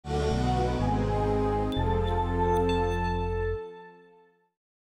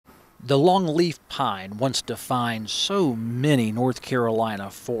The longleaf pine once defined so many North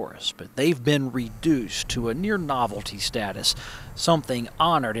Carolina forests, but they've been reduced to a near novelty status, something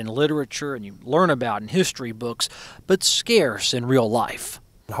honored in literature and you learn about in history books, but scarce in real life.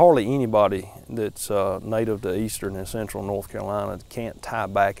 Hardly anybody that's native to eastern and central North Carolina can't tie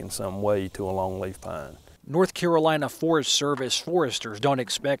back in some way to a longleaf pine. North Carolina Forest Service foresters don't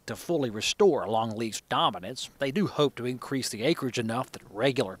expect to fully restore longleaf's dominance. They do hope to increase the acreage enough that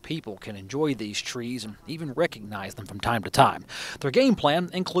regular people can enjoy these trees and even recognize them from time to time. Their game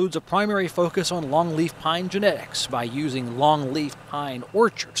plan includes a primary focus on longleaf pine genetics by using longleaf pine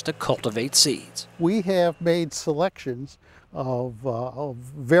orchards to cultivate seeds. We have made selections of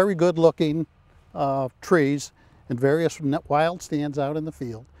very good-looking trees in various wild stands out in the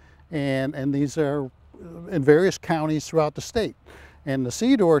field, and these are in various counties throughout the state. And the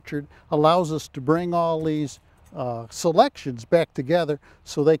seed orchard allows us to bring all these selections back together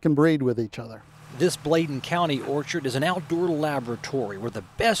so they can breed with each other. This Bladen County orchard is an outdoor laboratory where the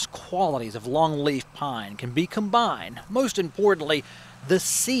best qualities of longleaf pine can be combined. Most importantly, the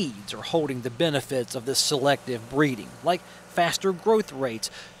seeds are holding the benefits of this selective breeding, like faster growth rates,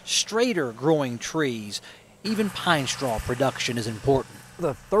 straighter growing trees. Even pine straw production is important.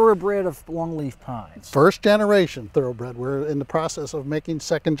 The thoroughbred of longleaf pines. First generation thoroughbred. We're in the process of making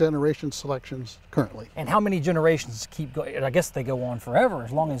second generation selections currently. And how many generations keep going? I guess they go on forever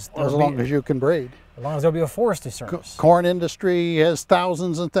as long as you can breed. As long as there'll be a forestry service. Corn industry has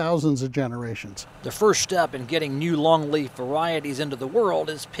thousands and thousands of generations. The first step in getting new longleaf varieties into the world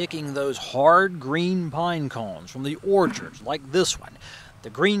is picking those hard green pine cones from the orchards like this one.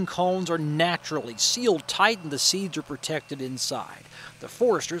 The green cones are naturally sealed tight and the seeds are protected inside. The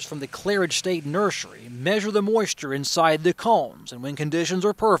foresters from the Claridge State Nursery measure the moisture inside the cones, and when conditions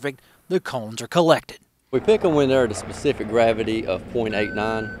are perfect, the cones are collected. We pick them when they're at a specific gravity of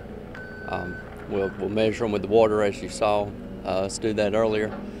 0.89. We'll measure them with the water as you saw us do that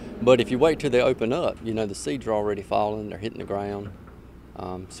earlier. But if you wait till they open up, you know the seeds are already falling, they're hitting the ground.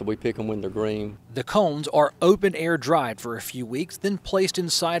 So we pick them when they're green. The cones are open air dried for a few weeks, then placed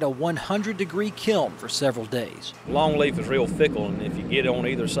inside a 100-degree kiln for several days. Longleaf is real fickle, and if you get on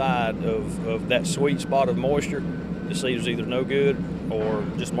either side of that sweet spot of moisture, the seed is either no good or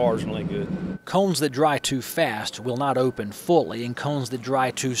just marginally good. Cones that dry too fast will not open fully, and cones that dry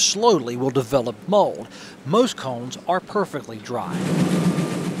too slowly will develop mold. Most cones are perfectly dry.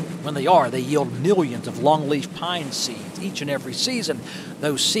 When they are, they yield millions of longleaf pine seeds each and every season.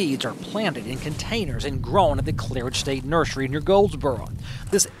 Those seeds are planted in containers and grown at the Claridge State Nursery near Goldsboro.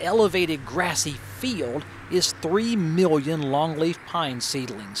 This elevated grassy field is 3 million longleaf pine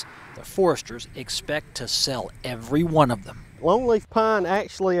seedlings. The foresters expect to sell every one of them. Longleaf pine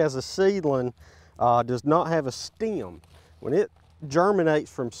actually as a seedling does not have a stem. When it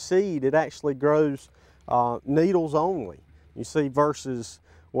germinates from seed, it actually grows needles only. You see, versus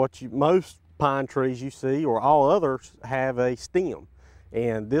what most pine trees you see, or all others, have a stem.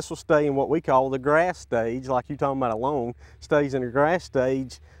 And this will stay in what we call the grass stage, like you're talking about a long, stays in the grass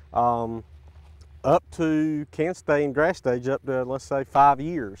stage can stay in grass stage up to, let's say, 5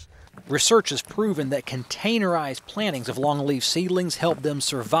 years. Research has proven that containerized plantings of longleaf seedlings help them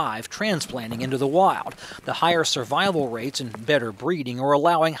survive transplanting into the wild. The higher survival rates and better breeding are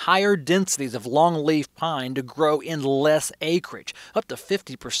allowing higher densities of longleaf pine to grow in less acreage, up to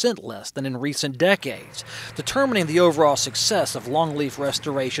 50% less than in recent decades. Determining the overall success of longleaf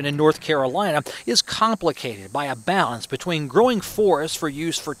restoration in North Carolina is complicated by a balance between growing forests for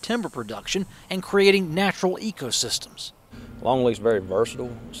use for timber production and creating natural ecosystems. Longleaf's very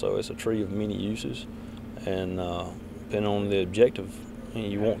versatile, so it's a tree of many uses, and depending on the objective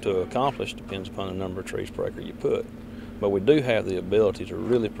you want to accomplish depends upon the number of trees per acre you put. But we do have the ability to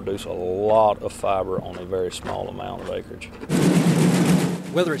really produce a lot of fiber on a very small amount of acreage.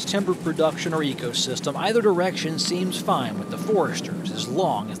 Whether it's timber production or ecosystem, either direction seems fine with the foresters as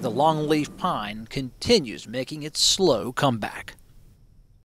long as the longleaf pine continues making its slow comeback.